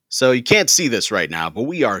So you can't see this right now, but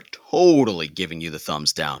we are totally giving you the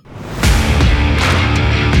thumbs down.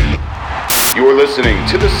 You're listening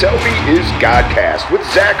to the Selby is Godcast with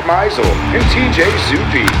Zach Meisel and TJ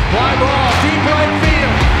Zuppe. Fly ball, deep right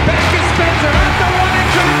field. Back is Spencer at the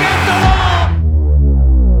running track at the wall.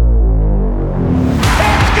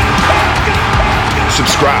 It's gone!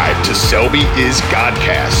 Subscribe to Selby is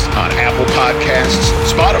Godcast on Apple Podcasts,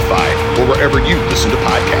 Spotify, or wherever you listen to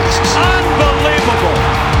podcasts.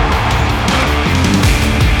 Unbelievable.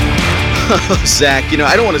 Zach,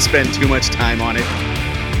 I don't want to spend too much time on it,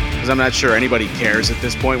 because I'm not sure anybody cares at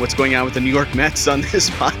this point what's going on with the New York Mets on this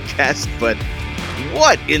podcast, but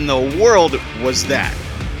what in the world was that?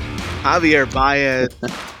 Javier Baez,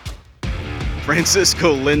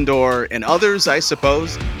 Francisco Lindor, and others, I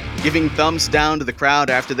suppose, giving thumbs down to the crowd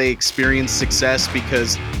after they experienced success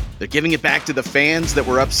because they're giving it back to the fans that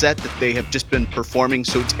were upset that they have just been performing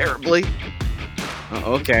so terribly.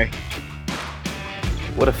 Okay.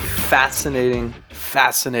 What a fascinating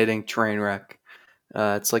train wreck.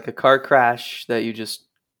 It's like a car crash that you're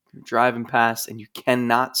driving past and you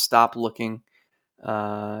cannot stop looking.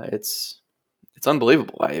 It's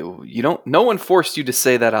unbelievable. No one forced you to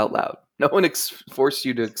say that out loud. No one forced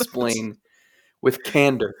you to explain with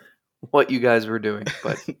candor what you guys were doing.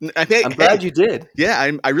 But I'm glad you did.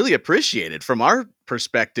 Yeah, I really appreciate it. From our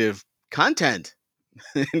perspective, content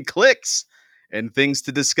and clicks and things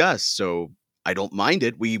to discuss. So I don't mind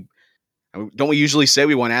it. Don't we usually say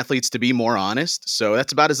we want athletes to be more honest? So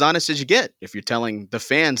that's about as honest as you get if you're telling the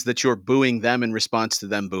fans that you're booing them in response to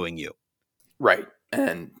them booing you. Right.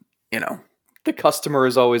 And, the customer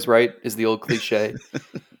is always right is the old cliche.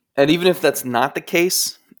 And even if that's not the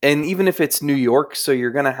case, and even if it's New York, so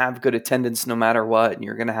you're going to have good attendance no matter what, and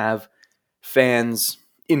you're going to have fans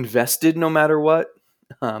invested no matter what,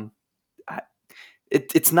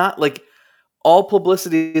 it's not like all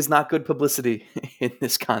publicity is not good publicity in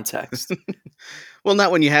this context. Well,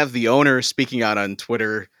 not when you have the owner speaking out on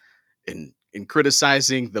Twitter and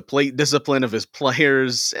criticizing the plate discipline of his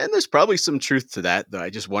players. And there's probably some truth to that, though.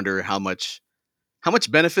 I just wonder how much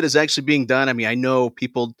benefit is actually being done. I mean, I know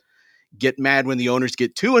people get mad when the owners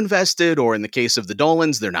get too invested, or in the case of the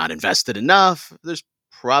Dolans, they're not invested enough. There's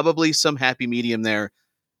probably some happy medium there.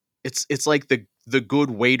 It's like the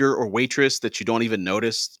good waiter or waitress that you don't even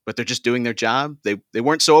notice, but they're just doing their job. They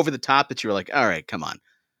weren't so over the top that you were like, all right, come on.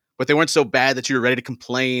 But they weren't so bad that you were ready to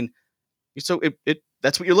complain. So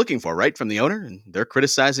that's what you're looking for, right? From the owner, and they're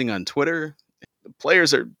criticizing on Twitter. The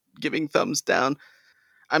players are giving thumbs down.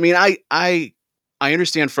 I mean, I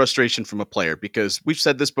understand frustration from a player because we've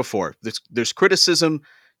said this before. There's criticism.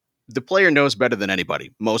 The player knows better than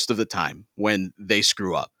anybody most of the time when they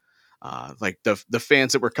screw up. Like the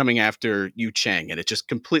fans that were coming after Yu Chang, and it just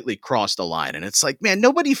completely crossed the line. And it's like, man,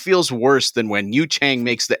 nobody feels worse than when Yu Chang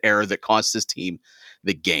makes the error that costs his team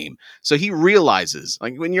the game. So he realizes,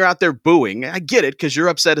 like, when you're out there booing, I get it because you're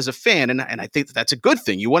upset as a fan, and I think that's a good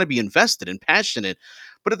thing. You want to be invested and passionate,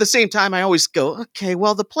 but at the same time, I always go, okay,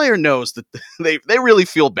 well, the player knows that they really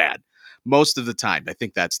feel bad most of the time. I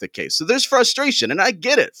think that's the case. So there's frustration, and I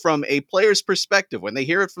get it from a player's perspective when they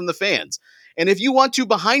hear it from the fans. And if you want to,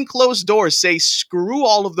 behind closed doors, say, screw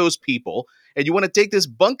all of those people, and you want to take this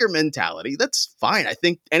bunker mentality, that's fine. I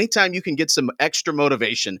think anytime you can get some extra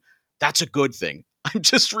motivation, that's a good thing. I'm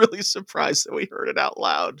just really surprised that we heard it out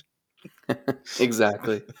loud.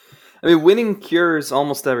 Exactly. I mean, winning cures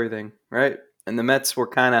almost everything, right? And the Mets were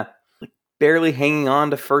kind of barely hanging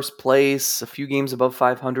on to first place, a few games above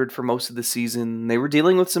 500 for most of the season. They were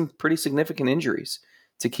dealing with some pretty significant injuries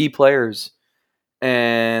to key players.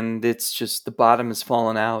 And it's just the bottom has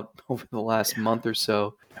fallen out over the last month or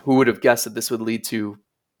so. Who would have guessed that this would lead to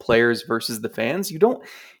players versus the fans? You don't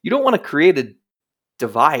want to create a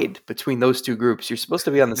divide between those two groups. You're supposed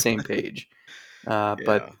to be on the same page.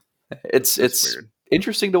 But it's weird.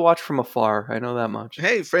 Interesting to watch from afar. I know that much.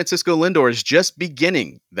 Hey, Francisco Lindor is just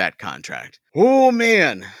beginning that contract. Oh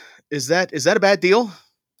man, is that a bad deal?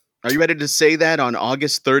 Are you ready to say that on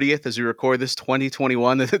August 30th as we record this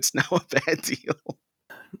 2021 that it's now a bad deal?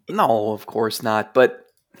 No, of course not. But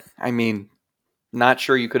I mean, not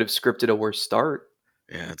sure you could have scripted a worse start.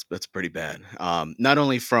 Yeah, that's pretty bad. Not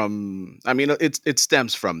only from, I mean, it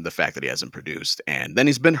stems from the fact that he hasn't produced, and then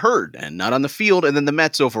he's been hurt and not on the field, and then the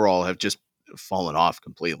Mets overall have just fallen off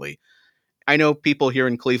completely. I know people here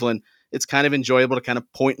in Cleveland, it's kind of enjoyable to kind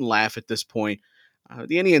of point and laugh at this point.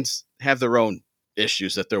 The Indians have their own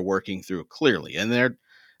issues that they're working through clearly, and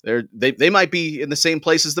They might be in the same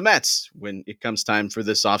place as the Mets when it comes time for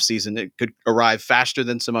this offseason. It could arrive faster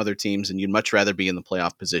than some other teams, and you'd much rather be in the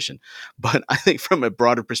playoff position. But I think from a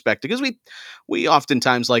broader perspective, because we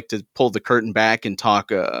oftentimes like to pull the curtain back and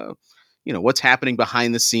talk, what's happening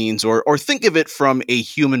behind the scenes, or think of it from a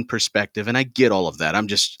human perspective. And I get all of that. I'm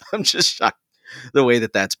just shocked the way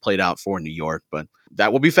that that's played out for New York, but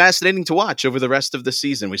that will be fascinating to watch over the rest of the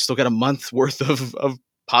season. We still got a month worth of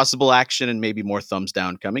possible action and maybe more thumbs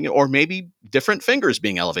down coming, or maybe different fingers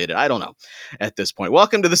being elevated. I don't know at this point.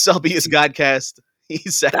 Welcome to the Selby's Godcast.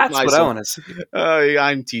 He's Zach That's Meisel. what I want to see.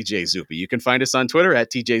 I'm TJ Zuppe. You can find us on Twitter at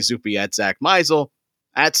TJ Zuppe, at Zach Meisel,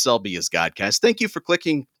 at Selby's Godcast. Thank you for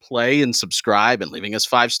clicking play and subscribe and leaving us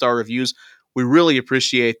 5-star reviews. We really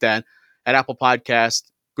appreciate that. At Apple Podcast,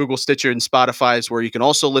 Google, Stitcher, and Spotify is where you can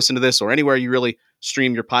also listen to this, or anywhere you really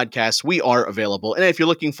stream your podcasts. We are available. And if you're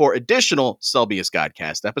looking for additional Selby's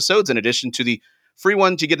Godcast episodes, in addition to the free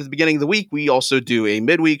ones you get at the beginning of the week, we also do a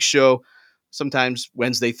midweek show, sometimes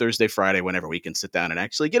Wednesday, Thursday, Friday, whenever we can sit down and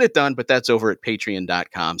actually get it done. But that's over at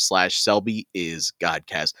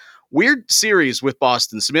patreon.com/SelbyIsGodcast. Weird series with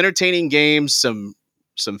Boston, some entertaining games, some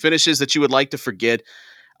finishes that you would like to forget.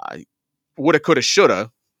 Woulda, coulda,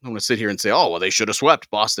 shoulda. I'm going to sit here and say, oh, well, they should have swept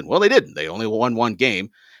Boston. Well, they didn't. They only won one game,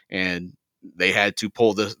 and they had to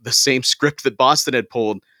pull the same script that Boston had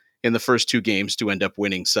pulled in the first two games to end up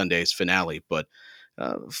winning Sunday's finale. But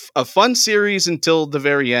a fun series until the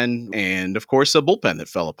very end, and, of course, a bullpen that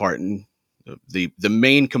fell apart. And the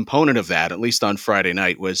main component of that, at least on Friday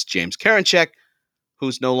night, was James Karinchak,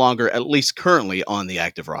 who's no longer, at least currently, on the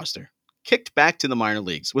active roster. Kicked back to the minor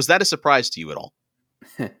leagues. Was that a surprise to you at all?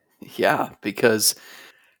 Yeah, because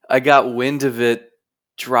I got wind of it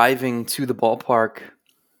driving to the ballpark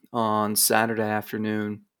on Saturday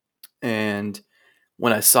afternoon. And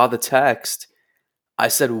when I saw the text, I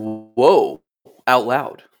said, whoa, out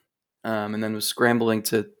loud. And then was scrambling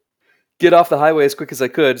to get off the highway as quick as I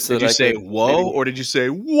could. So did you that say whoa, or did you say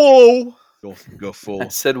whoa? Go full. I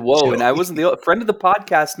said whoa, Joey. and I wasn't the friend of the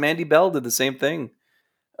podcast. Mandy Bell did the same thing.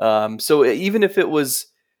 So even if it was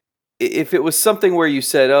something where you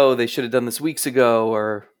said, oh, they should have done this weeks ago,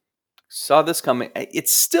 or saw this coming,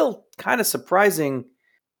 it's still kind of surprising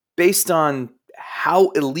based on how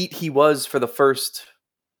elite he was for the first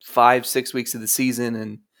 5-6 weeks of the season,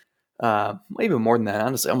 and even more than that,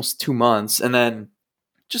 honestly, almost 2 months. And then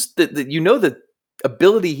just the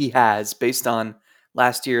ability he has based on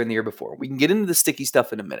last year and the year before. We can get into the sticky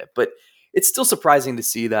stuff in a minute, but it's still surprising to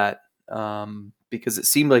see that because it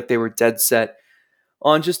seemed like they were dead set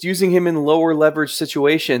on just using him in lower leverage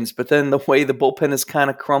situations. But then the way the bullpen has kind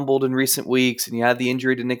of crumbled in recent weeks, and you had the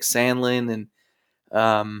injury to Nick Sandlin, and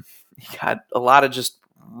you got a lot of just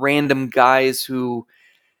random guys who,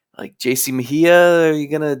 like JC Mejia, are you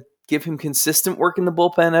going to give him consistent work in the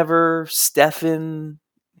bullpen ever? Stefan,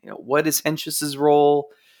 what is Henches's role?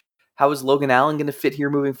 How is Logan Allen going to fit here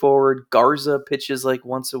moving forward? Garza pitches like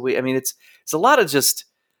once a week. I mean, it's a lot of just,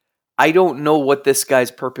 I don't know what this guy's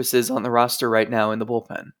purpose is on the roster right now in the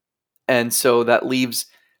bullpen. And so that leaves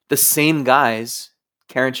the same guys,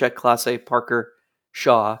 Karinchak, Clase, Parker,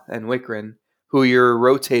 Shaw, and Wickren, who you're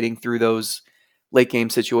rotating through those late game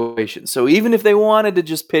situations. So even if they wanted to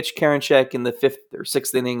just pitch Karinchak in the 5th or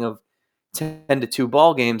 6th inning of 10-2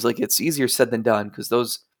 ball games, like, it's easier said than done because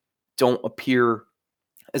those don't appear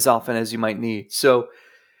as often as you might need. So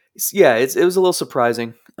yeah, it was a little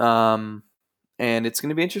surprising. And it's going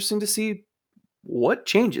to be interesting to see what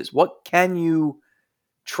changes. What can you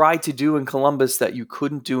try to do in Columbus that you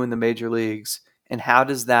couldn't do in the major leagues? And how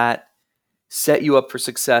does that set you up for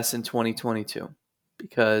success in 2022?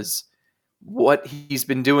 Because what he's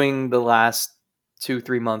been doing the last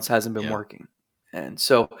 2-3 months hasn't been working. And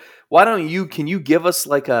so can you give us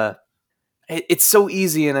like it's so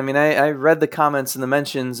easy. And I mean, I read the comments and the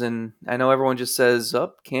mentions, and I know everyone just says,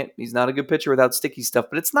 oh, he's not a good pitcher without sticky stuff,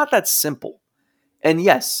 but it's not that simple. And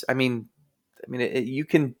yes, I mean, you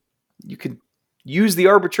can use the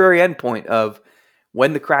arbitrary endpoint of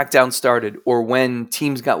when the crackdown started or when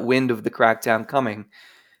teams got wind of the crackdown coming.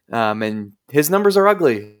 And his numbers are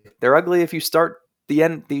ugly. They're ugly if you start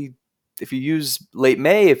if you use late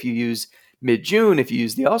May, if you use mid-June, if you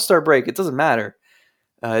use the All-Star break, it doesn't matter.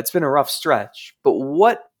 It's been a rough stretch.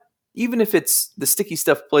 But even if it's the sticky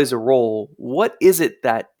stuff plays a role, what is it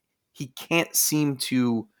that he can't seem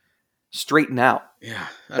to straighten out? Yeah,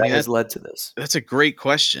 that has led to this? That's a great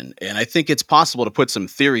question. And I think it's possible to put some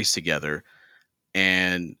theories together.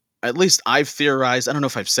 And at least I've theorized, I don't know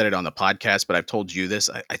if I've said it on the podcast, but I've told you this.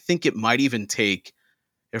 I think it might even take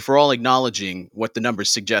if we're all acknowledging what the numbers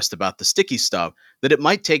suggest about the sticky stuff, that it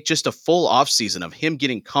might take just a full offseason of him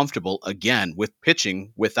getting comfortable again with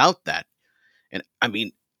pitching without that. And I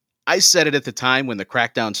mean, I said it at the time when the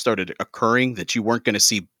crackdown started occurring that you weren't going to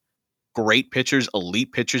see great pitchers,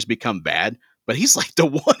 elite pitchers become bad. But he's like the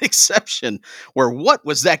one exception where what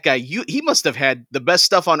was that guy? He must have had the best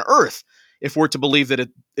stuff on earth if we're to believe that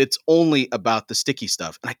it's only about the sticky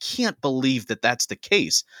stuff. And I can't believe that that's the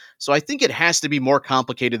case. So I think it has to be more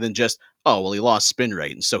complicated than just, oh, well, he lost spin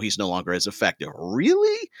rate and so he's no longer as effective.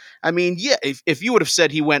 Really? I mean, yeah, if you would have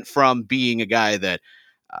said he went from being a guy that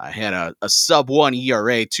had a sub 1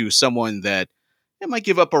 ERA to someone that it might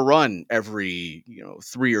give up a run every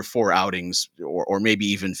 3 or 4 outings or maybe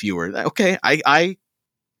even fewer. Okay, I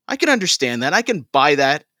can understand that. I can buy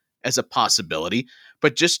that as a possibility.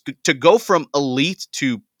 But just to go from elite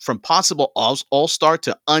to from possible all-star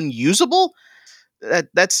to unusable,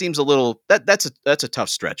 that seems a little that's a tough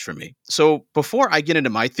stretch for me. So before I get into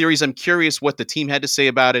my theories, I'm curious what the team had to say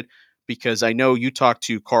about it, because I know you talked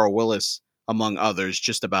to Carl Willis among others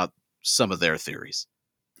just about some of their theories.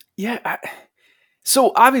 Yeah.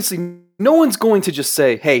 So obviously, no one's going to just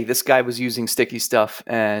say, hey, this guy was using sticky stuff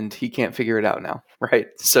and he can't figure it out now, right?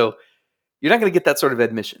 So you're not going to get that sort of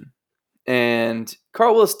admission. And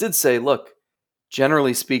Carl Willis did say, look,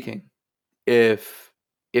 generally speaking, if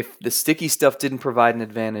the sticky stuff didn't provide an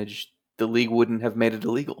advantage, the league wouldn't have made it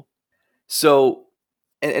illegal. So,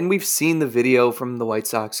 and we've seen the video from the White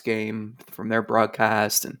Sox game, from their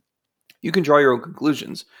broadcast, and you can draw your own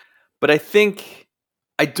conclusions. But I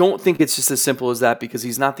don't think it's just as simple as that, because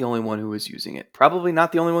he's not the only one who was using it. Probably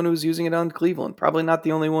not the only one who was using it on Cleveland. Probably not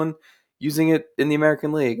the only one using it in the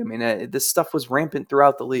American League. I mean, this stuff was rampant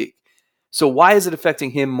throughout the league. So why is it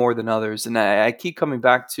affecting him more than others? And I keep coming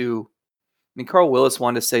back to, Carl Willis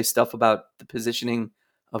wanted to say stuff about the positioning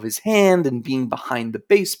of his hand and being behind the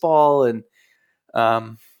baseball. And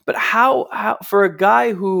but how for a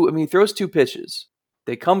guy who, he throws 2 pitches.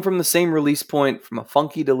 They come from the same release point, from a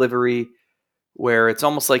funky delivery, where it's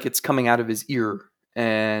almost like it's coming out of his ear,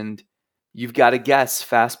 and you've got to guess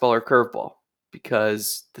fastball or curveball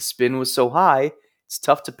because the spin was so high. It's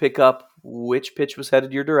tough to pick up which pitch was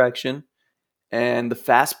headed your direction, and the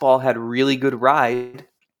fastball had really good ride.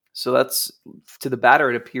 So that's, to the batter,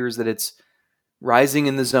 it appears that it's rising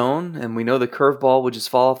in the zone, and we know the curveball would just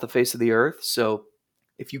fall off the face of the earth. So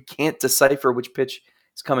if you can't decipher which pitch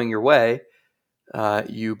is coming your way,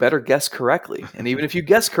 you better guess correctly. And even if you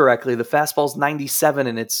guess correctly, the fastball's 97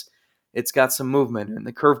 and it's got some movement, and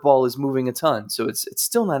the curveball is moving a ton. So it's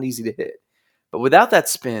still not easy to hit. But without that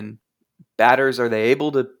spin, batters, are they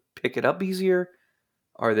able to pick it up easier?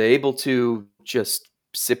 Are they able to just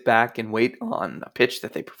sit back and wait on a pitch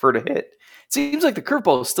that they prefer to hit? It seems like the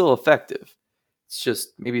curveball is still effective. It's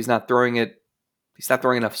just maybe he's not throwing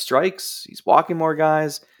enough strikes. He's walking more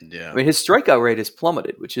guys. Yeah. His strikeout rate has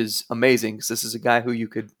plummeted, which is amazing, because this is a guy who you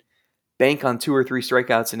could bank on 2 or 3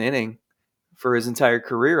 strikeouts an inning for his entire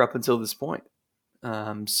career up until this point.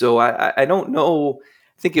 So I don't know.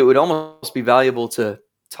 I think it would almost be valuable to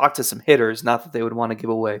talk to some hitters, not that they would want to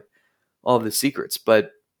give away all of the secrets,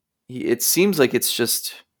 but it seems like you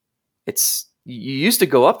used to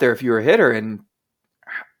go up there if you were a hitter, and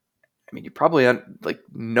you probably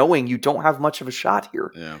knowing you don't have much of a shot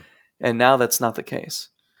here. Yeah. And now that's not the case.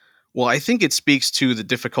 Well, I think it speaks to the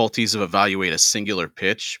difficulties of evaluate a singular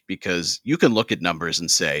pitch, because you can look at numbers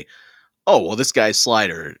and say, oh, well, this guy's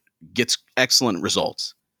slider gets excellent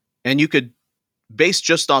results. And you could, based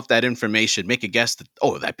just off that information, make a guess that,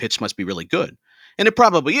 oh, that pitch must be really good. And it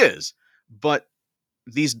probably is. But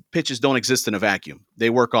these pitches don't exist in a vacuum. They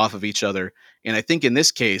work off of each other. And I think in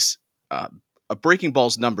this case, a breaking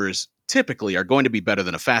ball's numbers typically are going to be better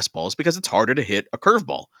than a fastball's, because it's harder to hit a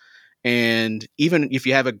curveball. And even if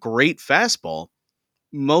you have a great fastball,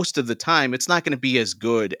 most of the time it's not going to be as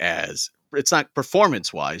good as, it's not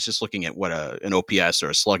performance-wise, just looking at what an OPS or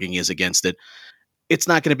a slugging is against it, it's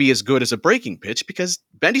not going to be as good as a breaking pitch, because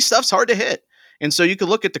bendy stuff's hard to hit. And so you could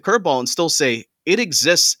look at the curveball and still say it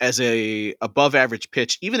exists as a above average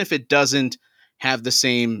pitch, even if it doesn't have the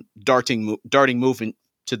same darting movement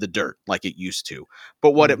to the dirt like it used to.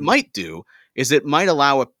 But what it might do is it might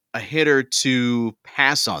allow a hitter to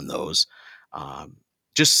pass on those,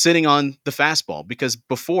 just sitting on the fastball, because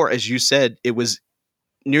before, as you said, it was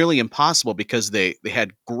nearly impossible because they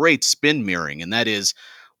had great spin mirroring, and that is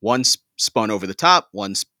one spun over the top,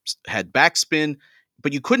 one had backspin,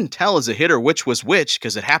 but you couldn't tell as a hitter which was which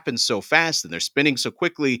because it happens so fast and they're spinning so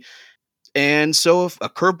quickly. And so if a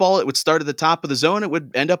curveball, it would start at the top of the zone, it would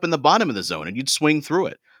end up in the bottom of the zone and you'd swing through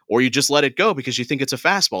it. or you just let it go because you think it's a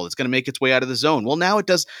fastball that's going to make its way out of the zone. Well, now it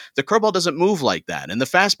does. The curveball doesn't move like that, and the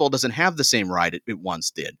fastball doesn't have the same ride it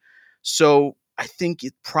once did. So I think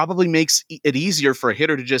it probably makes it easier for a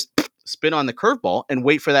hitter to just spin on the curveball and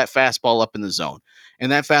wait for that fastball up in the zone.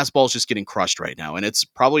 And that fastball is just getting crushed right now. And it's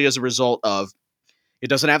probably as a result of it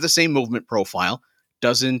doesn't have the same movement profile,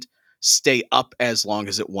 doesn't stay up as long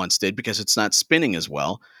as it once did because it's not spinning as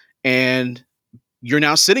well. And you're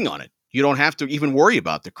now sitting on it. You don't have to even worry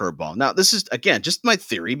about the curveball. Now, this is, again, just my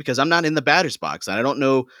theory because I'm not in the batter's box and I don't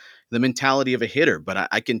know the mentality of a hitter, but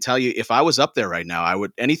I can tell you if I was up there right now, I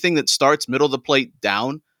would, anything that starts middle of the plate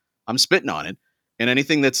down, I'm spitting on it. And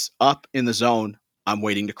anything that's up in the zone, I'm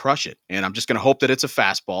waiting to crush it. And I'm just going to hope that it's a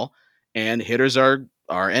fastball, and hitters are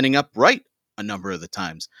ending up right a number of the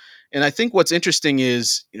times. And I think what's interesting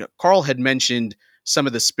is, Carl had mentioned some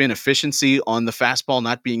of the spin efficiency on the fastball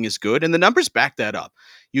not being as good, and the numbers back that up.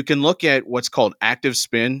 You can look at what's called active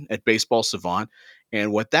spin at Baseball Savant,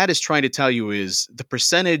 and what that is trying to tell you is the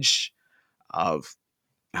percentage of,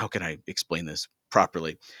 how can I explain this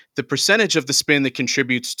properly? The percentage of the spin that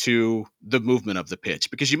contributes to the movement of the pitch,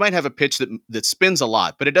 because you might have a pitch that spins a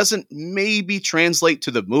lot, but it doesn't maybe translate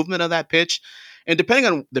to the movement of that pitch. And depending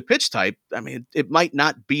on the pitch type, I mean, it might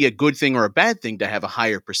not be a good thing or a bad thing to have a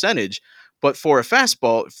higher percentage. But for a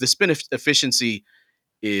fastball, if the spin efficiency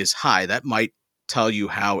is high, that might tell you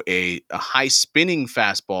how a high spinning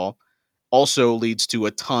fastball also leads to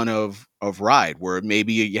a ton of ride, where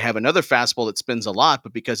maybe you have another fastball that spins a lot,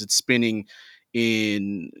 but because it's spinning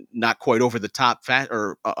in not quite over the top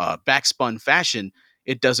or backspun fashion,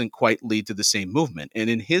 it doesn't quite lead to the same movement. And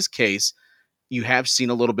in his case, you have seen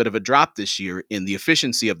a little bit of a drop this year in the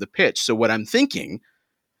efficiency of the pitch. So what I'm thinking,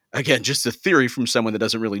 again, just a theory from someone that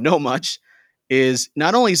doesn't really know much, is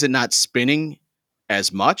not only is it not spinning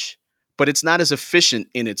as much, but it's not as efficient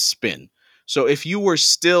in its spin. So if you were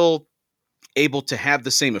still able to have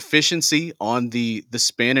the same efficiency on the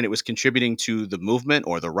spin and it was contributing to the movement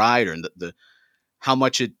or the ride or the how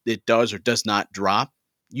much it does or does not drop,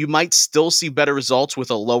 you might still see better results with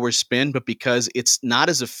a lower spin, but because it's not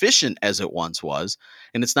as efficient as it once was,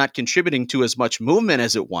 and it's not contributing to as much movement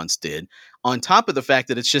as it once did, on top of the fact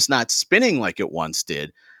that it's just not spinning like it once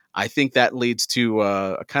did, I think that leads to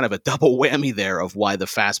a kind of a double whammy there of why the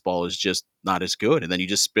fastball is just not as good. And then you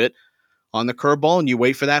just spit on the curveball and you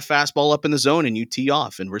wait for that fastball up in the zone and you tee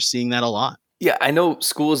off. And we're seeing that a lot. Yeah, I know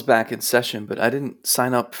school is back in session, but I didn't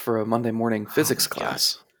sign up for a Monday morning physics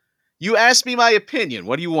class. Gosh. You asked me my opinion.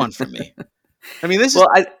 What do you want from me? I mean, this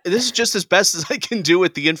is just as best as I can do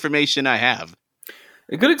with the information I have.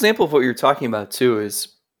 A good example of what you're talking about, too, is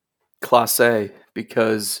Clase,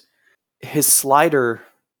 because his slider,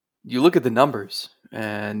 you look at the numbers,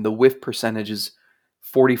 and the whiff percentage is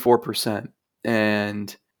 44%.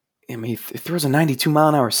 And I mean, he throws a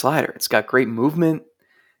 92-mile-an-hour slider. It's got great movement.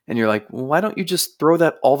 And you're like, well, why don't you just throw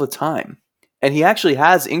that all the time? And he actually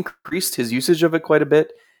has increased his usage of it quite a bit.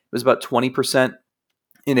 It was about 20%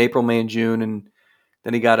 in April, May, and June. And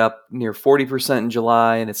then he got up near 40% in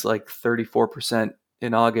July. And it's like 34%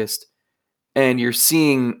 in August. And you're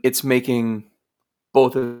seeing it's making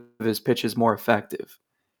both of his pitches more effective.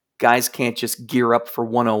 Guys can't just gear up for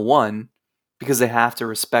 101 because they have to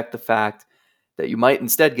respect the fact that you might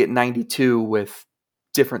instead get 92 with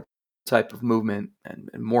different type of movement and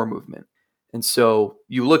more movement. And so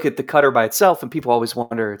you look at the cutter by itself and people always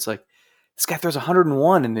wonder, it's like, this guy throws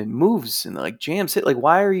 101 and it moves and like jams hit. Like,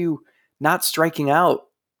 why are you not striking out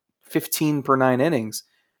 15 per 9 innings?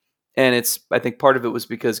 And I think part of it was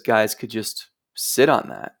because guys could just sit on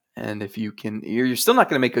that. And if you can, you're still not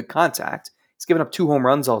going to make good contact. He's given up 2 home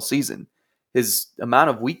runs all season. His amount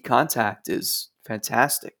of weak contact is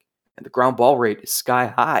fantastic. And the ground ball rate is sky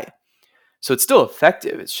high. So it's still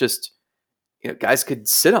effective. It's just, guys could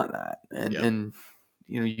sit on that and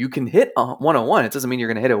you can hit 101. It doesn't mean you're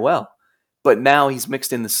going to hit it well, but now he's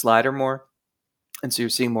mixed in the slider more. And so you're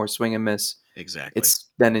seeing more swing and miss. Exactly. It's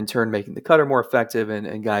then in turn making the cutter more effective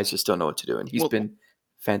and guys just don't know what to do. And he's been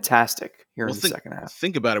fantastic here in the second half.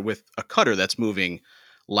 Think about it with a cutter that's moving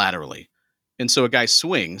laterally. And so a guy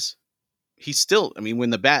swings, he's still, I mean,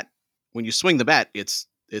 when you swing the bat, it's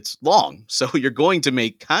long. So you're going to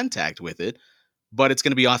make contact with it, but it's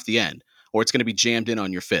going to be off the end or it's going to be jammed in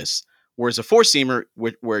on your fists. Whereas a four-seamer,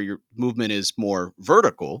 where your movement is more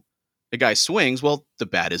vertical, the guy swings, well, the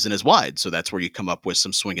bat isn't as wide. So that's where you come up with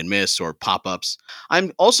some swing and miss or pop-ups.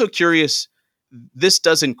 I'm also curious, this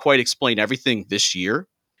doesn't quite explain everything this year,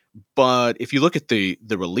 but if you look at the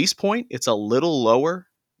release point, it's a little lower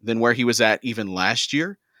than where he was at even last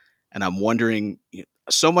year. And I'm wondering,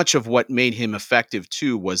 so much of what made him effective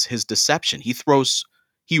too was his deception. He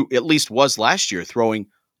at least was last year throwing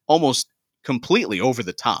almost completely over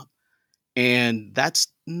the top. And that's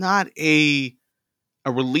not a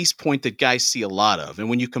release point that guys see a lot of. And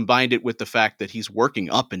when you combined it with the fact that he's working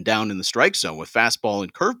up and down in the strike zone with fastball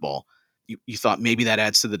and curveball, you thought maybe that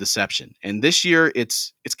adds to the deception. And this year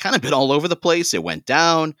it's kind of been all over the place. It went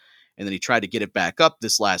down and then he tried to get it back up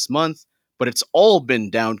this last month, but it's all been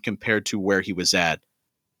down compared to where he was at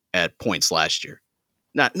points last year.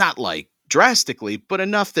 Not like drastically, but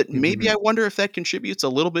enough that maybe I wonder if that contributes a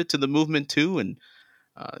little bit to the movement too, and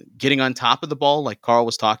getting on top of the ball like Carl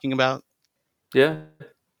was talking about. Yeah.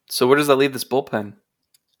 So where does that leave this bullpen?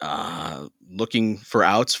 Looking for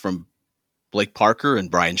outs from Blake Parker and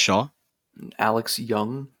Brian Shaw. Alex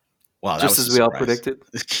Young. Wow, that just was as we all predicted.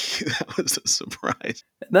 That was a surprise.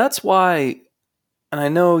 That's why, and I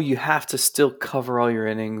know you have to still cover all your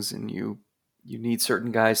innings, and you need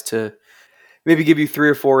certain guys to maybe give you 3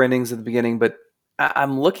 or 4 innings at the beginning. But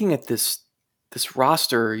I'm looking at this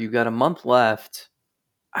roster. You've got a month left.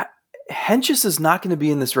 Hentges is not going to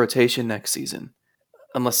be in this rotation next season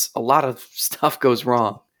unless a lot of stuff goes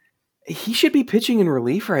wrong. He should be pitching in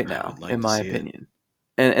relief right now, in my opinion.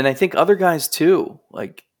 And I think other guys too.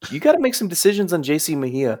 Like, you got to make some decisions on JC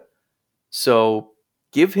Mejia. So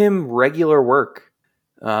give him regular work.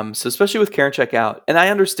 So especially with Karinchak out. And I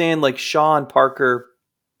understand like Shaw and Parker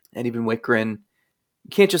and even Wickren, you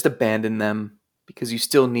can't just abandon them because you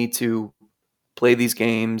still need to play these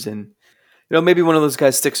games. And, maybe one of those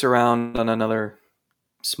guys sticks around on another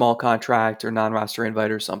small contract or non-roster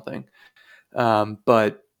invite or something.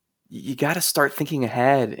 But you got to start thinking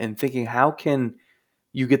ahead and thinking, how can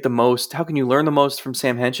you get the most? How can you learn the most from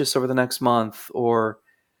Sam Hentges over the next month? Or,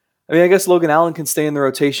 I guess Logan Allen can stay in the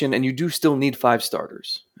rotation, and you do still need 5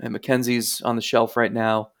 starters. And McKenzie's on the shelf right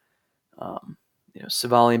now.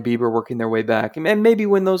 Savali and Bieber working their way back, and maybe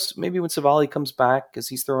when Savali comes back,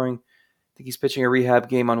 because I think he's pitching a rehab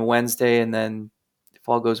game on Wednesday, and then if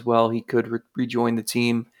all goes well, he could rejoin the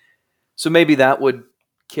team. So maybe that would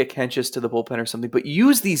kick Hentges to the bullpen or something. But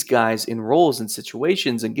use these guys in roles and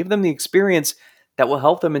situations and give them the experience that will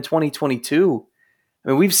help them in 2022.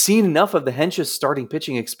 We've seen enough of the Hentges starting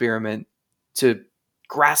pitching experiment to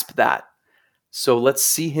grasp that. So let's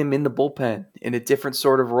see him in the bullpen in a different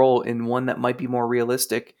sort of role, in one that might be more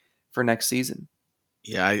realistic for next season.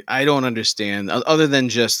 Yeah, I don't understand, other than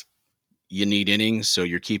just you need innings, so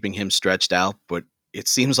you're keeping him stretched out, but it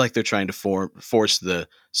seems like they're trying to force the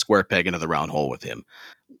square peg into the round hole with him,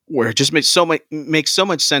 where it just makes so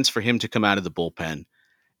much sense for him to come out of the bullpen.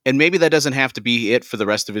 And maybe that doesn't have to be it for the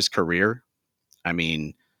rest of his career. I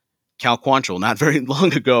mean, Cal Quantrill, not very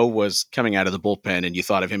long ago, was coming out of the bullpen, and you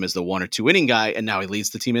thought of him as the 1 or 2 inning guy, and now he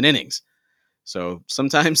leads the team in innings. So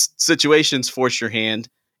sometimes situations force your hand,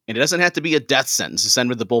 and it doesn't have to be a death sentence to send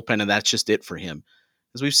him to the bullpen, and that's just it for him.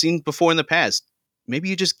 As we've seen before in the past, maybe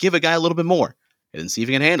you just give a guy a little bit more and see if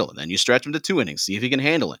he can handle it. Then you stretch him to 2 innings, see if he can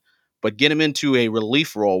handle it. But get him into a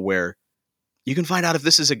relief role where you can find out if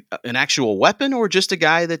this is an actual weapon or just a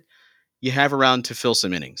guy that you have around to fill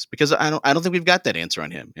some innings. Because I don't think we've got that answer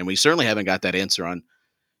on him. And we certainly haven't got that answer on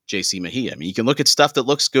JC Mejia. You can look at stuff that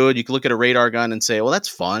looks good. You can look at a radar gun and say, well, that's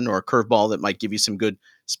fun, or a curveball that might give you some good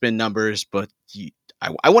spin numbers. But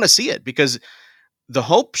I want to see it, because the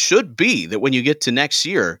hope should be that when you get to next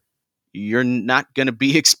year, you're not going to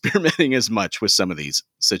be experimenting as much with some of these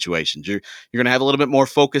situations. You're going to have a little bit more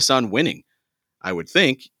focus on winning, I would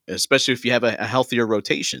think, especially if you have a healthier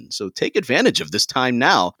rotation. So take advantage of this time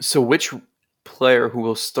now. So which player who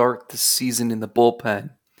will start the season in the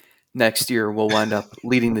bullpen next year will wind up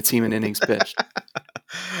leading the team in innings pitched?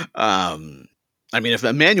 If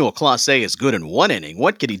Emmanuel Clase is good in 1 inning,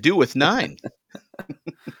 what could he do with 9?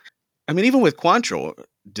 Even with Quantrill,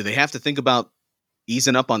 do they have to think about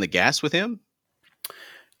easing up on the gas with him?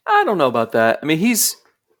 I don't know about that.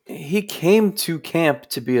 He came to camp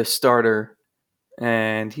to be a starter,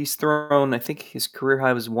 and he's thrown, I think his career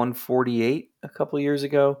high was 148 a couple of years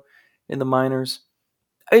ago in the minors.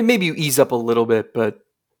 Maybe you ease up a little bit, but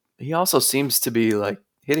he also seems to be like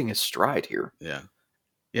hitting his stride here. Yeah,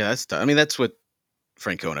 that's tough. That's what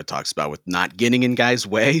Francona talks about with not getting in guys'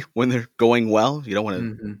 way when they're going well. You don't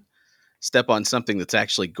want to step on something that's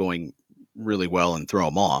actually going really well and throw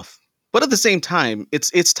them off. But at the same time,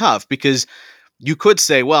 it's tough, because you could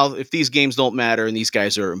say, well, if these games don't matter and these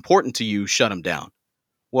guys are important to you, shut them down.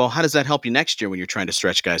 Well, how does that help you next year when you're trying to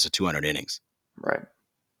stretch guys to 200 innings? Right.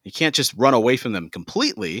 You can't just run away from them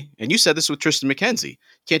completely. And you said this with Tristan McKenzie.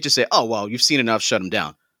 You can't just say, oh, well, you've seen enough, shut him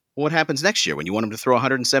down. Well, what happens next year when you want him to throw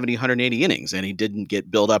 170, 180 innings and he didn't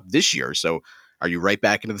get built up this year? So are you right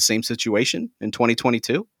back into the same situation in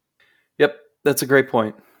 2022? Yep, that's a great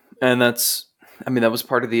point. And that was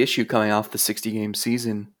part of the issue coming off the 60-game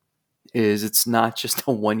season. is it's not just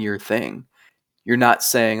a one-year thing. You're not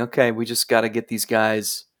saying, okay, we just got to get these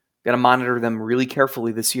guys, got to monitor them really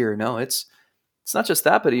carefully this year. No, it's not just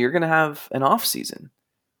that, but you're going to have an off season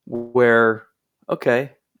where,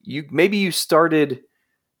 okay, maybe you started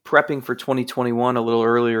prepping for 2021 a little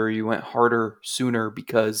earlier. You went harder sooner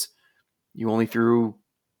because you only threw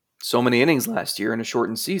so many innings last year in a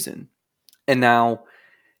shortened season. And now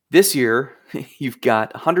this year, you've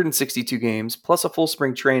got 162 games plus a full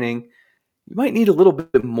spring training. You might need a little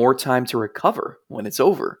bit more time to recover when it's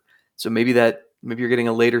over. So maybe you're getting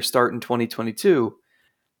a later start in 2022.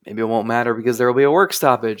 Maybe it won't matter because there will be a work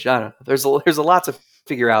stoppage. I don't know. There's a lot to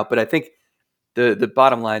figure out, but I think the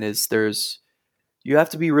bottom line is you have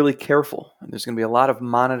to be really careful, and there's going to be a lot of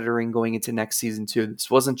monitoring going into next season too.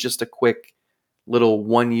 This wasn't just a quick little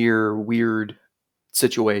 1 year weird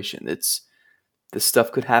situation. This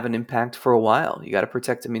stuff could have an impact for a while. You got to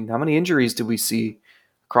protect. I mean, how many injuries do we see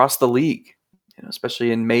across the league?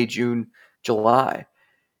 Especially in May, June, July.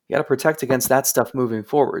 You got to protect against that stuff moving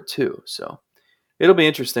forward too. So it'll be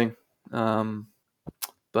interesting.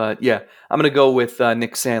 But yeah, I'm going to go with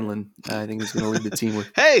Nick Sandlin. I think he's going to lead the team with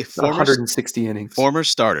 160 innings. Former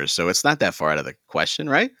starters, so it's not that far out of the question,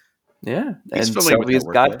 right? Yeah, he's and familiar with Sylvia's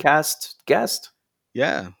that Godcast guest.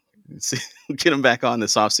 Yeah, get him back on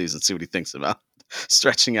this offseason, see what he thinks about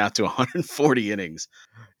stretching out to 140 innings.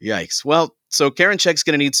 Yikes. Well, so Karinchak's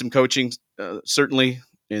going to need some coaching, certainly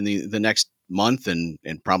in the next month and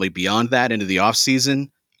probably beyond that into the offseason.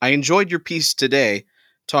 I enjoyed your piece today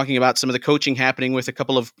talking about some of the coaching happening with a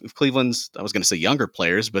couple of Cleveland's, I was going to say younger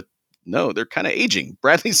players, but no, they're kind of aging.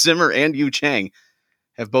 Bradley Zimmer and Yu Chang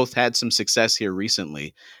have both had some success here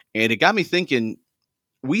recently. And it got me thinking,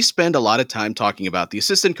 we spend a lot of time talking about the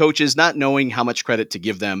assistant coaches not knowing how much credit to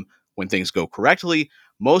give them when things go correctly.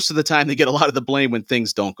 Most of the time, they get a lot of the blame when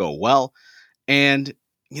things don't go well. And,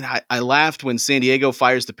 I laughed when San Diego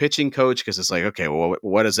fires the pitching coach because it's like, okay, well,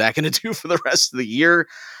 what is that going to do for the rest of the year?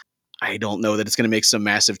 I don't know that it's going to make some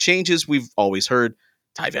massive changes. We've always heard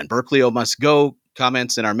Ty Van Berkeley must go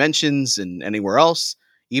comments in our mentions and anywhere else.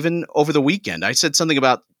 Even over the weekend, I said something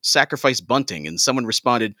about sacrifice bunting, and someone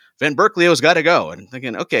responded, Van Berkeley's got to go. And I'm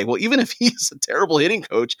thinking, okay, well, even if he's a terrible hitting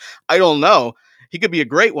coach, I don't know. He could be a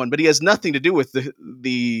great one, but he has nothing to do with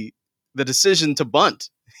the decision to bunt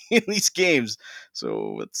in these games.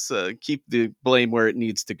 So let's keep the blame where it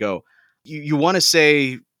needs to go. You want to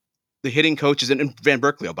say the hitting coaches, and Van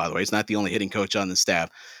Berkeley, by the way, is not the only hitting coach on the staff.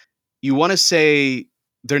 You want to say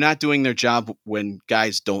they're not doing their job when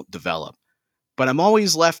guys don't develop. But I'm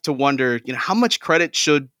always left to wonder, how much credit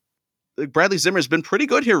should Bradley Zimmer's been pretty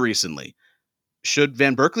good here recently. Should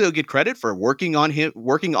Van Berkeley get credit for working on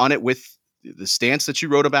it with the stance that you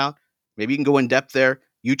wrote about? Maybe you can go in depth there.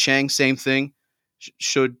 Yu Chang, same thing.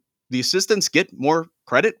 Should the assistants get more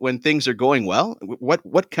credit when things are going well?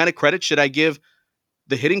 What kind of credit should I give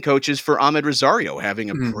the hitting coaches for Ahmed Rosario having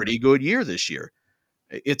a pretty good year this year?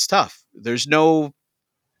 It's tough.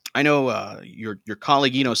 I know your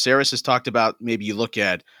colleague Eno Saris has talked about maybe you look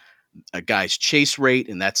at a guy's chase rate,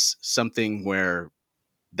 and that's something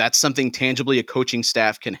tangibly a coaching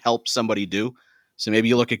staff can help somebody do. So maybe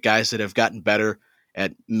you look at guys that have gotten better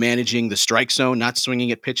at managing the strike zone, not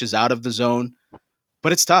swinging at pitches out of the zone.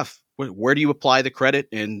 But it's tough. Where do you apply the credit,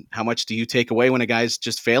 and how much do you take away when a guy's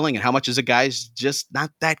just failing, and how much is a guy's just not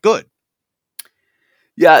that good?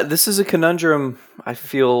 Yeah, this is a conundrum I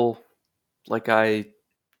feel like I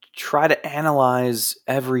try to analyze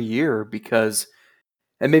every year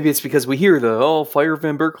and maybe it's because we hear fire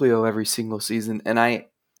Van Berkeley every single season. And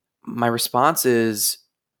my response is,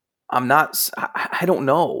 I don't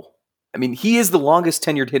know. I mean, he is the longest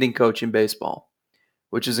tenured hitting coach in baseball,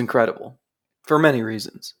 which is incredible for many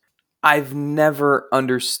reasons. I've never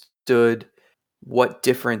understood what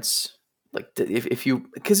difference, like if you,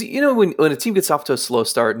 because when a team gets off to a slow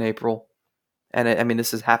start in April, and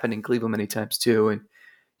this has happened in Cleveland many times too, and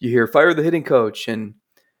you hear fire the hitting coach, and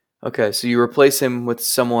okay, so you replace him with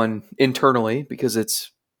someone internally because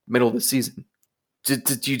it's middle of the season.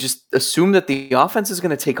 Did you just assume that the offense is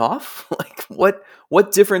going to take off? Like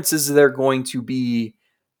what difference is there going to be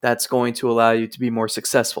that's going to allow you to be more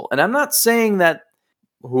successful? And I'm not saying that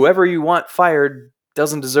whoever you want fired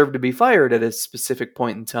doesn't deserve to be fired at a specific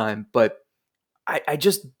point in time, but I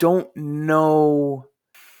just don't know.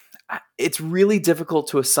 It's really difficult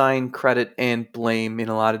to assign credit and blame in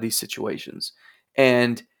a lot of these situations.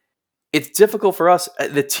 And it's difficult for us.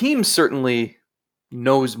 The team certainly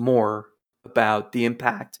knows more about the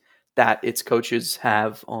impact that its coaches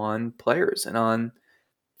have on players and on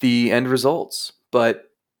the end results. But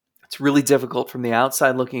it's really difficult from the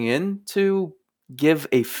outside looking in to give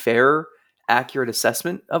a fair, accurate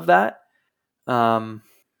assessment of that.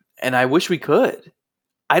 And I wish we could.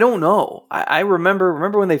 I don't know. I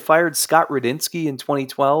remember when they fired Scott Radinsky in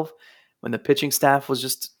 2012 when the pitching staff was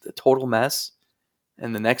just a total mess.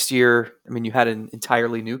 And the next year, I mean, you had an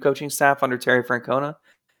entirely new coaching staff under Terry Francona.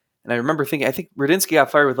 And I remember thinking, I think Radinsky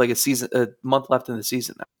got fired with like a month left in the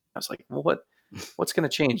season. I was like, well, what's going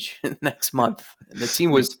to change next month? And the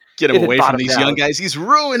team Get him it had away from bottomed these young out. guys. He's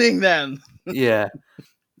ruining them. Yeah.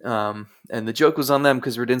 And the joke was on them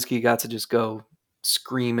because Radinsky got to just go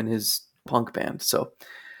scream in his punk band. So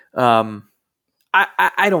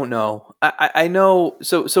I don't know. I know.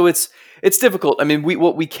 So it's difficult. I mean,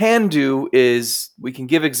 what we can do is we can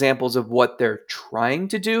give examples of what they're trying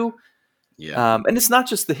to do. Yeah. And it's not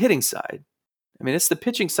just the hitting side. I mean, it's the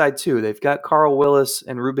pitching side too. They've got Carl Willis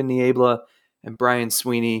and Ruben Niebla and Brian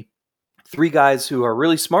Sweeney, 3 guys who are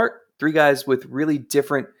really smart, 3 guys with really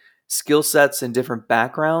different skill sets and different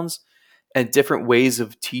backgrounds and different ways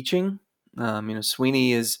of teaching.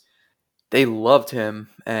 Sweeney they loved him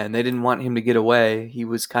and they didn't want him to get away. He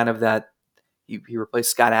was kind of he replaced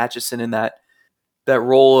Scott Atchison in that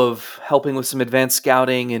role of helping with some advanced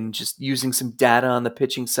scouting and just using some data on the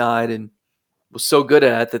pitching side, and was so good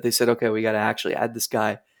at it that they said, okay, we got to actually add this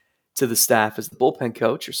guy to the staff as the bullpen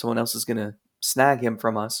coach or someone else is going to snag him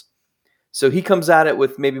from us. So he comes at it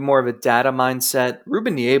with maybe more of a data mindset.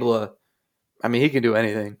 Ruben Niebla, I mean, he can do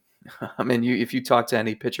anything. I mean, if you talk to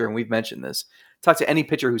any pitcher, and we've mentioned this, talk to any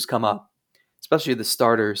pitcher who's come up, especially the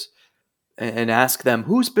starters, and ask them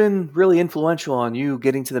who's been really influential on you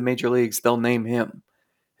getting to the major leagues, they'll name him.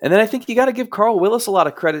 And then I think you got to give Carl Willis a lot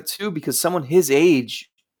of credit too, because someone his age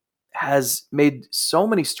has made so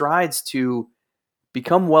many strides to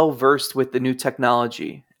become well versed with the new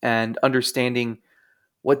technology and understanding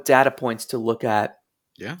what data points to look at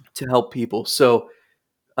to help people. So,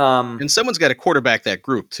 And someone's got to quarterback that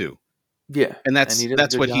group too. Yeah. And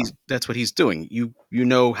that's what he's doing. You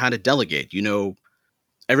know how to delegate. You know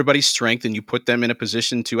everybody's strength, and you put them in a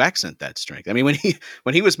position to accent that strength. I mean,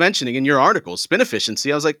 when he was mentioning in your article spin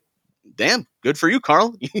efficiency, I was like, damn, good for you,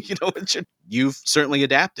 Carl. You've certainly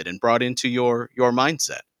adapted and brought into your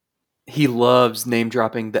mindset. He loves name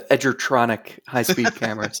dropping the Edgertronic high-speed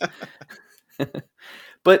cameras.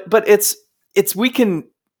 But it's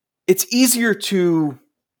easier to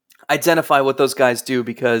identify what those guys do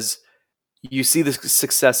because you see the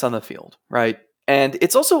success on the field, right? And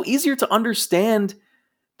it's also easier to understand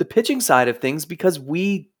the pitching side of things because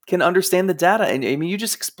we can understand the data. And I mean, you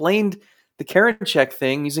just explained the Karinchak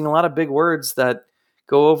thing using a lot of big words that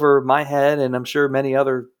go over my head and I'm sure many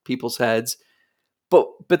other people's heads.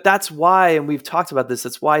 But that's why, and we've talked about this,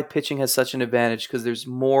 that's why pitching has such an advantage because there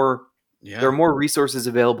are more resources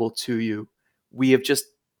available to you. We have just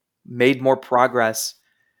made more progress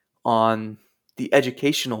on the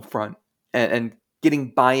educational front and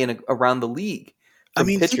getting buy-in around the league from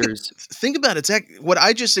pitchers. Think about it, Zach. What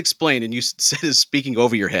I just explained and you said is speaking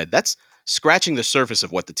over your head. That's scratching the surface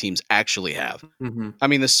of what the teams actually have. Mm-hmm. I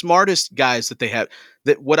mean, the smartest guys that they have,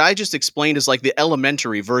 that what I just explained is like the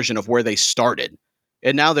elementary version of where they started.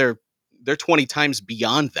 And now they're 20 times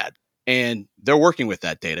beyond that. And they're working with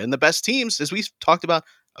that data. And the best teams, as we've talked about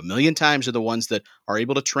a million times, are the ones that are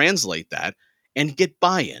able to translate that and get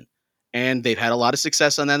buy-in. And they've had a lot of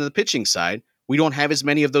success on that on the pitching side. We don't have as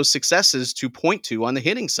many of those successes to point to on the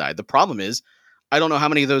hitting side. The problem is, I don't know how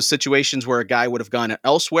many of those situations where a guy would have gone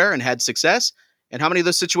elsewhere and had success, and how many of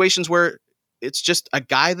those situations where it's just a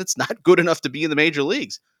guy that's not good enough to be in the major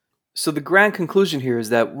leagues. So the grand conclusion here is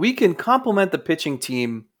that we can complement the pitching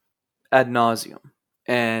team ad nauseum.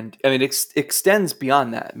 And I mean, it extends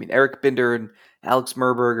beyond that. I mean, Eric Binder and Alex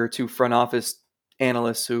Merberg are 2 front office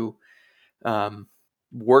analysts who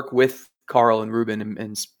work with Carl and Ruben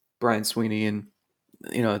and Brian Sweeney. And,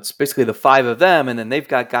 it's basically the 5 of them. And then they've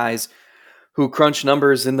got guys who crunch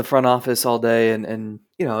numbers in the front office all day. And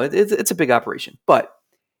it's a big operation. But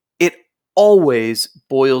it always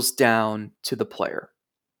boils down to the player.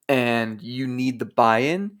 And you need the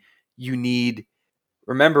buy-in.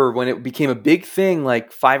 Remember when it became a big thing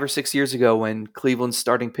like 5 or 6 years ago when Cleveland's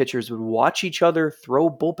starting pitchers would watch each other throw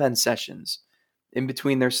bullpen sessions in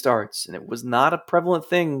between their starts. And it was not a prevalent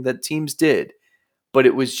thing that teams did, but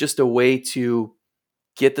it was just a way to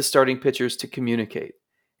get the starting pitchers to communicate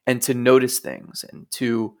and to notice things and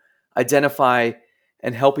to identify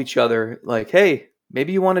and help each other. Like, hey,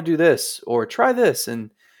 maybe you want to do this or try this. And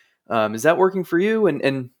is that working for you?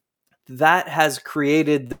 And that has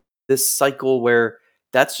created this cycle where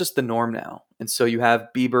that's just the norm now. And so you have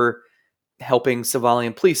Bieber helping Savali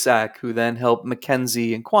and Plesac, who then help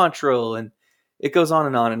McKenzie and Quantrill, and it goes on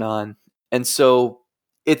and on and on. And so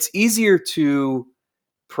it's easier to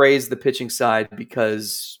praise the pitching side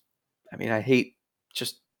because I mean, I hate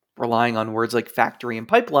just relying on words like factory and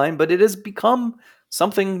pipeline, but it has become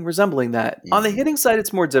something resembling that. On the Mhm. hitting side,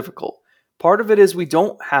 it's more difficult. Part of it is we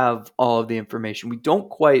don't have all of the information. We don't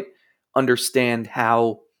quite understand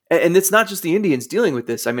how, and it's not just the Indians dealing with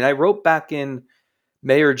this. I mean, I wrote back in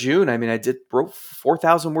May or June. I mean, wrote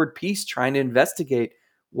 4,000 word piece trying to investigate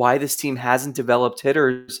why this team hasn't developed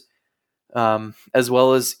hitters as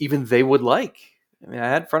well as even they would like. I mean, I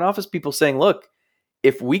had front office people saying, look,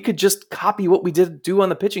 if we could just copy what we did do on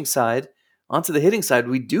the pitching side onto the hitting side,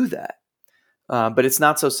 we'd do that. But it's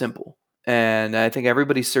not so simple. And I think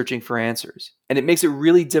everybody's searching for answers. And it makes it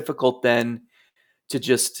really difficult then to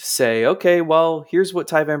just say, okay, well, here's what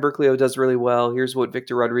Ty Van Berkeley does really well. Here's what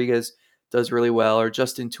Victor Rodriguez does really well, or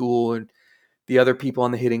Justin Toole and the other people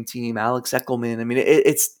on the hitting team, Alex Eckelman. I mean,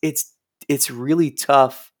 it's really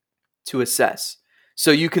tough to assess.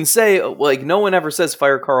 So you can say, like, no one ever says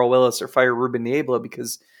fire Carl Willis or fire Ruben Niebla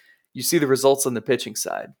because you see the results on the pitching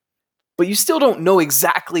side. But you still don't know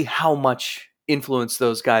exactly how much influence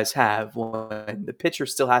those guys have when the pitcher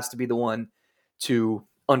still has to be the one to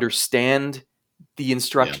understand the Yeah.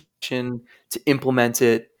 instruction, to implement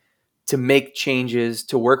it, to make changes,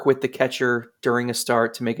 to work with the catcher during a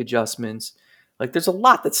start, to make adjustments. Like there's a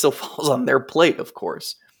lot that still falls on their plate, of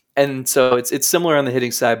course. And so it's similar on the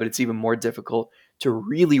hitting side, but it's even more difficult to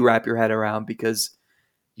really wrap your head around because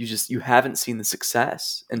you haven't seen the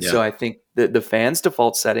success. And Yeah. so I think the fans'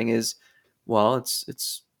 default setting is, well,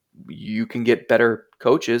 it's you can get better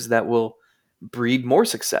coaches that will breed more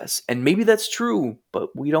success. And maybe that's true,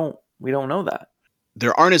 but we don't know that.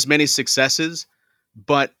 There aren't as many successes,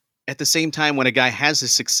 but at the same time, when a guy has a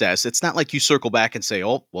success, it's not like you circle back and say,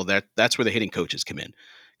 "Oh, well, that's where the hitting coaches come in."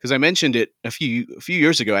 Because I mentioned it a few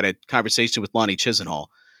years ago. I had a conversation with Lonnie Chisenhall,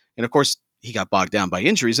 and of course, he got bogged down by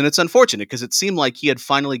injuries, and it's unfortunate because it seemed like he had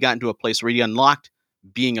finally gotten to a place where he unlocked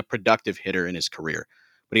being a productive hitter in his career,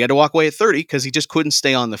 but he had to walk away at 30 because he just couldn't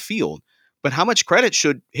stay on the field. But how much credit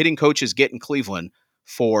should hitting coaches get in Cleveland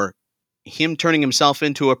for him turning himself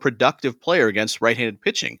into a productive player against right-handed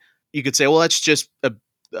pitching? You could say, well, that's just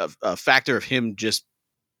a factor of him just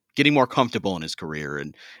getting more comfortable in his career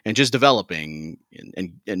and just developing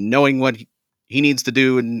and knowing what he needs to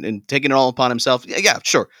do and taking it all upon himself. Yeah,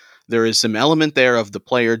 sure. There is some element there of the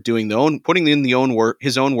player putting in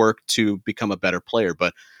his own work to become a better player.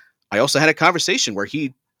 But I also had a conversation where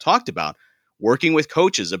he talked about working with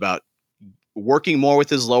coaches about working more with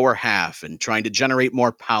his lower half and trying to generate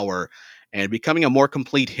more power and becoming a more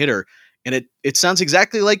complete hitter. And it sounds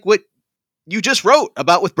exactly like what you just wrote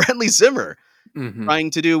about with Bradley Zimmer, Mm-hmm.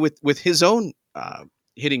 trying to do with his own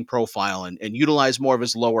hitting profile and utilize more of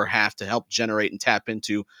his lower half to help generate and tap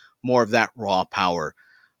into more of that raw power.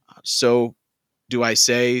 So do I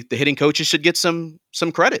say the hitting coaches should get some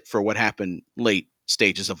credit for what happened late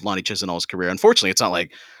stages of Lonnie Chisenhall's career? Unfortunately, it's not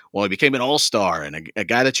like, well, he became an all-star and a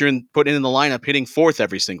guy that you're putting in the lineup hitting fourth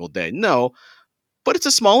every single day. No, but it's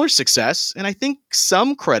a smaller success, and I think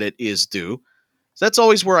some credit is due. So that's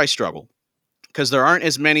always where I struggle because there aren't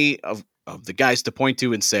as many of the guys to point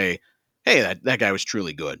to and say, hey, that guy was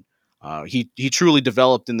truly good. He truly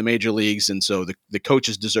developed in the major leagues, and so the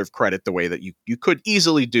coaches deserve credit the way that you could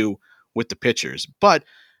easily do with the pitchers. But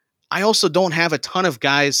I also don't have a ton of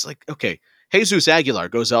guys like, okay, Jesus Aguilar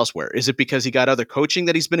goes elsewhere. Is it because he got other coaching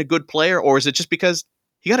that he's been a good player, or is it just because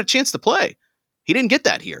he got a chance to play? He didn't get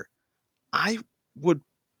that here. I would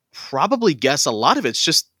probably guess a lot of it's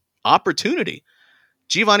just opportunity.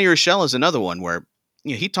 Giovanni Urshela is another one where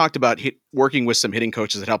he talked about working with some hitting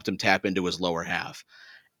coaches that helped him tap into his lower half.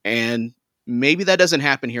 And maybe that doesn't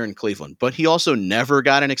happen here in Cleveland, but he also never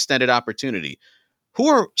got an extended opportunity. Who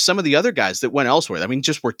are some of the other guys that went elsewhere? I mean,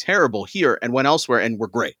 just were terrible here and went elsewhere and were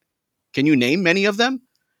great. Can you name many of them?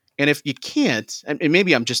 And if you can't, and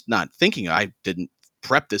maybe I'm just not thinking, I didn't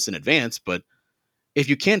prep this in advance, but if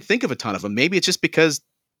you can't think of a ton of them, maybe it's just because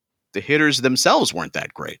the hitters themselves weren't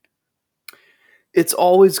that great. It's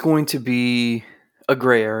always going to be a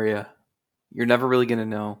gray area. You're never really going to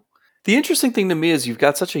know. The interesting thing to me is you've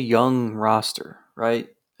got such a young roster, right?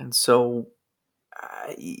 And so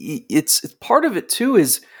it's part of it too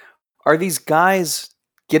is, are these guys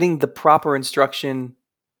getting the proper instruction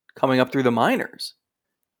coming up through the minors?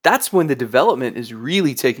 That's when the development is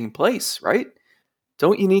really taking place, right?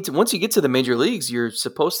 Don't you need to, once you get to the major leagues, you're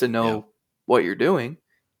supposed to know what you're doing.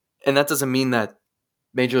 And that doesn't mean that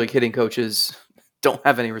major league hitting coaches don't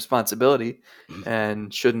have any responsibility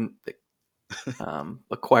and shouldn't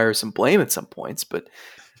acquire some blame at some points. But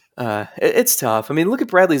it's tough. I mean, look at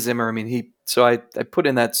Bradley Zimmer. I mean, I put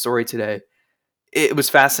in that story today. It was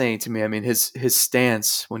fascinating to me. I mean, his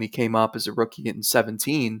stance when he came up as a rookie in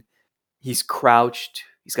 17, he's crouched,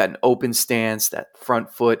 He's got an open stance. That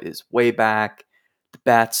front foot is way back. The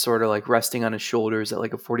bat's sort of like resting on his shoulders at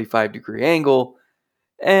like a 45-degree angle.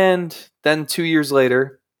 And then 2 years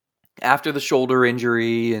later, after the shoulder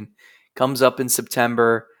injury, and comes up in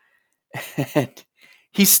September, and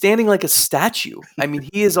he's standing like a statue. I mean,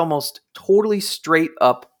 he is almost totally straight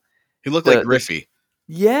up. He looked like Griffey.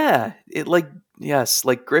 Yeah, yes,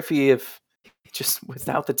 like Griffey, if just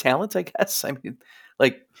without the talent, I guess. I mean,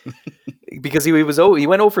 like because he went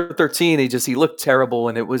 0 for 13. He looked terrible,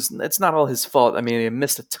 and it's not all his fault. I mean, he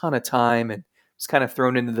missed a ton of time and was kind of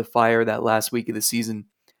thrown into the fire that last week of the season.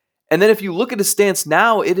 And then if you look at his stance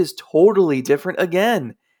now, it is totally different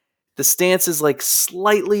again. The stance is like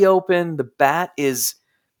slightly open. The bat is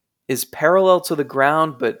parallel to the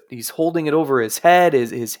ground, but he's holding it over his head.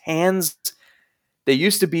 His hands, they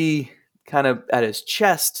used to be kind of at his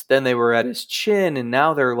chest, then they were at his chin, and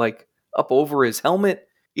now they're like up over his helmet.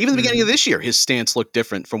 Even the beginning of this year, his stance looked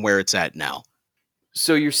different from where it's at now.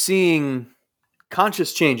 So you're seeing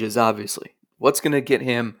conscious changes, obviously. What's going to get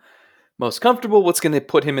him most comfortable? What's going to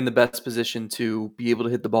put him in the best position to be able to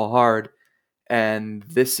hit the ball hard? And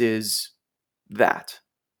this is that.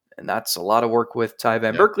 And that's a lot of work with Ty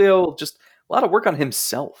Van Berkeley, just a lot of work on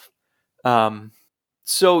himself.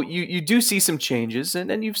 So you do see some changes,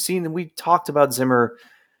 and you've seen, and we've talked about Zimmer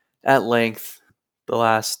at length the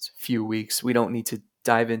last few weeks. We don't need to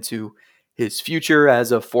dive into his future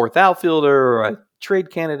as a fourth outfielder or a trade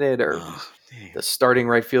candidate or the starting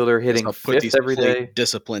right fielder hitting fifth every day.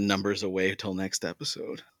 Discipline numbers away until next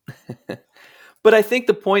episode. But I think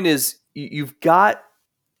the point is you've got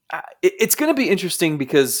it's going to be interesting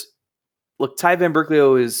because, look, Ty Van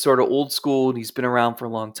Berkeley is sort of old school, and he's been around for a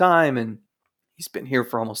long time, and he's been here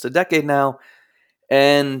for almost a decade now.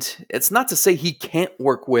 And it's not to say he can't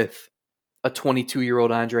work with a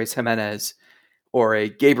 22-year-old Andres Jimenez or a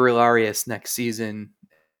Gabriel Arias next season,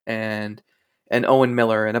 and an Owen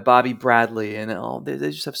Miller and a Bobby Bradley, and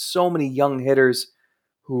they just have so many young hitters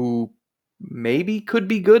who maybe could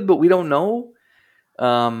be good, but we don't know.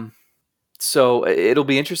 So it'll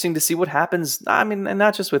be interesting to see what happens. I mean, and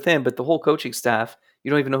not just with him, but the whole coaching staff. You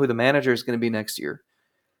don't even know who the manager is going to be next year.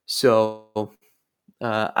 So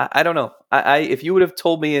I don't know. If you would have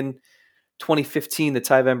told me in 2015 that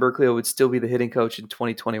Ty Van Berkeley would still be the hitting coach in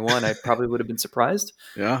 2021, I probably would have been surprised.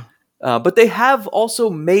 Yeah. But they have also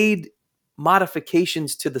made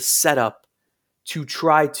modifications to the setup to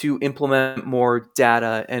try to implement more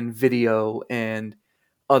data and video and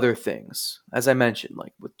other things. As I mentioned,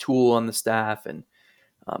 like with Toole on the staff, and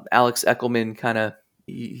Alex Eckelman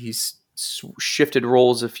he's shifted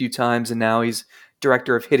roles a few times, and now he's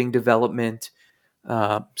director of hitting development.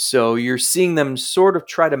 So you're seeing them sort of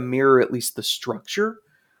try to mirror at least the structure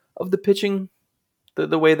of the pitching,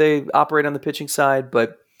 the way they operate on the pitching side,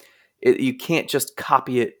 but you can't just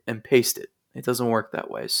copy it and paste it. It doesn't work that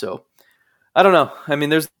way. So I don't know. I mean,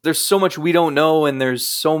 there's so much we don't know, and there's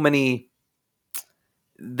so many.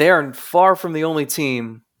 They're far from the only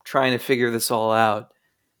team trying to figure this all out.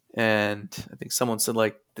 And I think someone said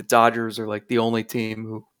like the Dodgers are like the only team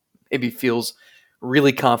who maybe feels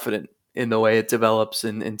really confident in the way it develops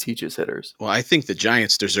and teaches hitters. Well, I think the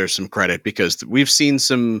Giants deserve some credit because we've seen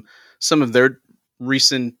some of their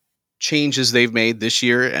recent changes they've made this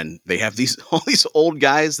year, and they have all these old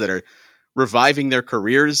guys that are reviving their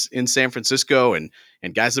careers in San Francisco, and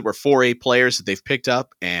guys that were 4A players that they've picked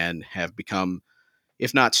up and have become,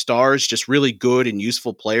 if not stars, just really good and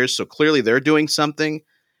useful players. So clearly they're doing something.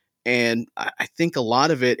 And I think a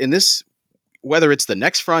lot of it in this, whether it's the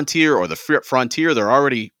next frontier or the frontier they're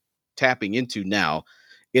already tapping into now,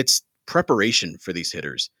 it's preparation for these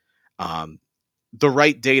hitters. The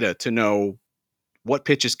right data to know what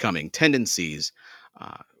pitch is coming, tendencies,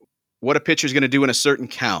 what a pitcher is going to do in a certain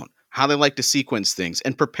count, how they like to sequence things,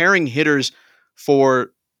 and preparing hitters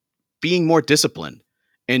for being more disciplined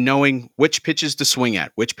and knowing which pitches to swing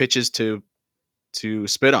at, which pitches to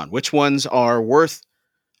spit on, which ones are worth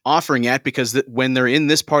offering at, because when they're in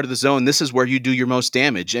this part of the zone, this is where you do your most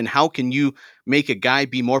damage. And how can you make a guy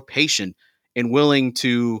be more patient and willing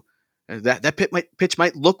to that pitch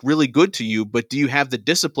might look really good to you, but do you have the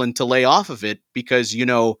discipline to lay off of it? Because,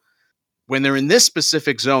 when they're in this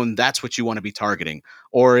specific zone, that's what you want to be targeting,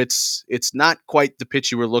 or it's not quite the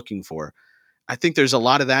pitch you were looking for. I think there's a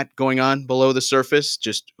lot of that going on below the surface,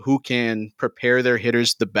 just who can prepare their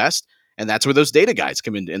hitters the best. And that's where those data guys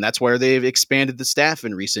come in. And that's where they've expanded the staff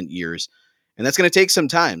in recent years. And that's going to take some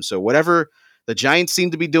time. So whatever the Giants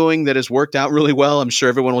seem to be doing that has worked out really well, I'm sure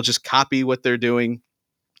everyone will just copy what they're doing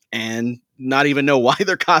and not even know why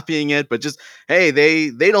they're copying it, but just, hey,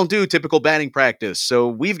 they don't do typical batting practice, so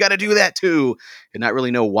we've got to do that too, and not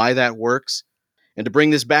really know why that works. And to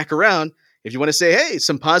bring this back around, if you want to say, hey,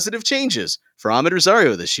 some positive changes for Ahmed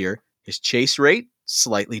Rosario this year, his chase rate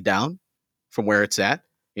slightly down from where it's at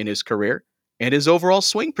in his career, and his overall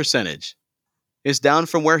swing percentage is down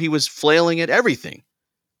from where he was flailing at everything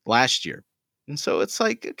last year. And so it's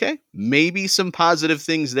like, okay, maybe some positive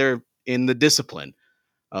things there in the discipline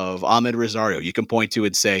of Ahmed Rosario you can point to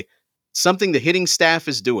and say something the hitting staff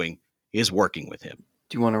is doing is working with him.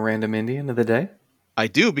 Do you want a random Indian of the day? I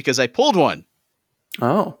do, because I pulled one.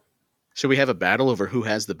 Oh. Should we have a battle over who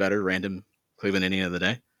has the better random Cleveland Indian of the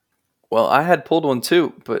day? Well, I had pulled one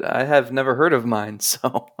too, but I have never heard of mine,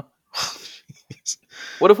 so...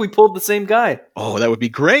 What if we pulled the same guy? Oh, that would be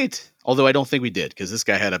great. Although I don't think we did, because this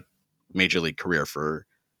guy had a major league career for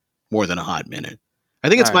more than a hot minute. I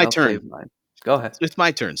think it's my turn. Go ahead. It's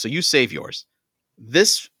my turn, so you save yours.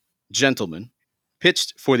 This gentleman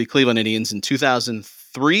pitched for the Cleveland Indians in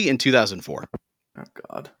 2003 and 2004. Oh,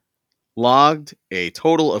 God. Logged a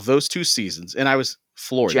total of those 2 seasons, and I was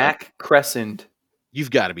floored. Jack Crescent.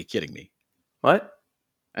 You've got to be kidding me. What?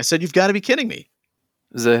 I said, you've got to be kidding me.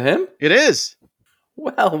 Is it him? It is.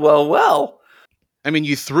 Well. I mean,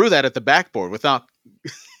 you threw that at the backboard without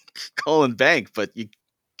calling bank, but you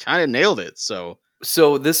kind of nailed it. So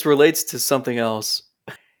this relates to something else.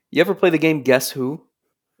 You ever play the game Guess Who?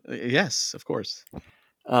 Yes, of course.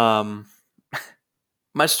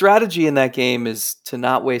 My strategy in that game is to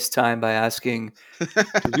not waste time by asking,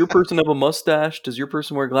 does your person have a mustache? Does your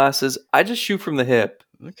person wear glasses? I just shoot from the hip.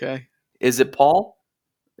 Okay. Is it Paul?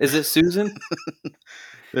 Is it Susan?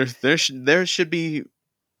 There should be.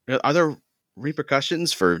 Are there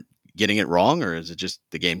repercussions for getting it wrong, or is it just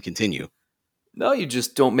the game continue? No, you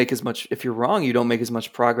just don't make as much. If you're wrong, you don't make as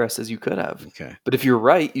much progress as you could have. Okay. But if you're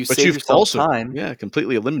right, you save yourself also, time. Yeah,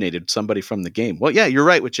 completely eliminated somebody from the game. Well, yeah, you're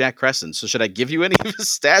right with Jack Crescent. So should I give you any of his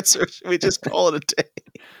stats, or should we just call it a day?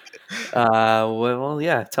 Well,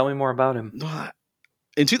 yeah. Tell me more about him.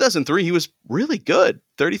 In 2003, he was really good.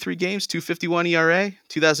 33 games, 2.51 ERA.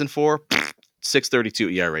 2004,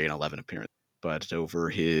 6.32 ERA and 11 appearances. But over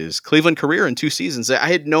his Cleveland career in 2 seasons, I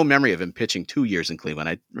had no memory of him pitching 2 years in Cleveland.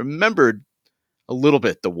 I remembered a little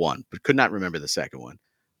bit the one, but could not remember the second one.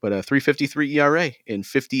 But a 3.53 ERA in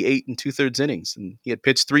 58 2/3 innings. And he had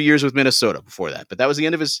pitched 3 years with Minnesota before that. But that was the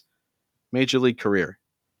end of his major league career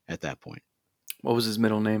at that point. What was his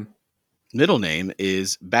middle name? Middle name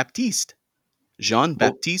is Baptiste.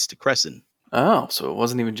 Jean-Baptiste Crescent. Oh, so it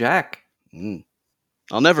wasn't even Jack.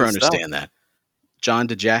 I'll never understand that. John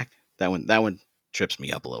to Jack. That one trips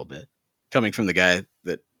me up a little bit. Coming from the guy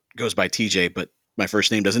that goes by TJ, but my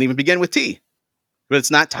first name doesn't even begin with T. But it's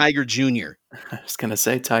not Tiger Jr. I was going to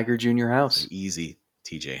say Tiger Jr. House. Easy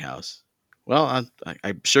TJ House. Well,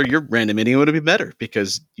 I'm sure your random Indian would have been better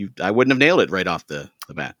because I wouldn't have nailed it right off the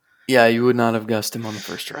bat. Yeah, you would not have guessed him on the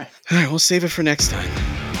first try. All right, we'll save it for next time.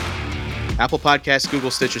 Apple Podcasts, Google,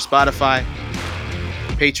 Stitcher, Spotify,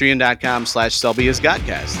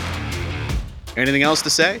 patreon.com/SelbyIsGodcast. Anything else to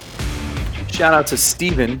say? Shout out to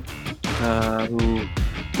Steven, a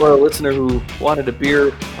listener who wanted a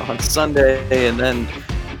beer on Sunday, and then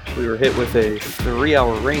we were hit with a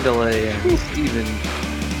 3-hour rain delay, and Steven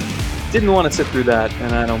didn't want to sit through that,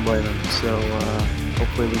 and I don't blame him. So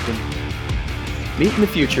hopefully we can meet in the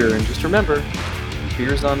future. And just remember,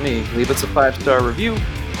 beer's on me. Leave us a 5-star review.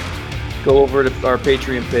 Go over to our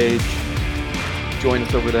Patreon page. Join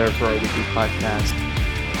us over there for our weekly podcast,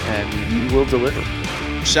 and we will deliver.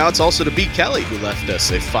 Shouts also to B. Kelly, who left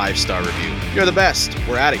us a 5-star review. You're the best.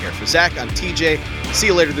 We're out of here. For Zack, I'm TJ. See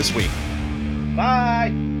you later this week.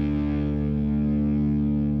 Bye.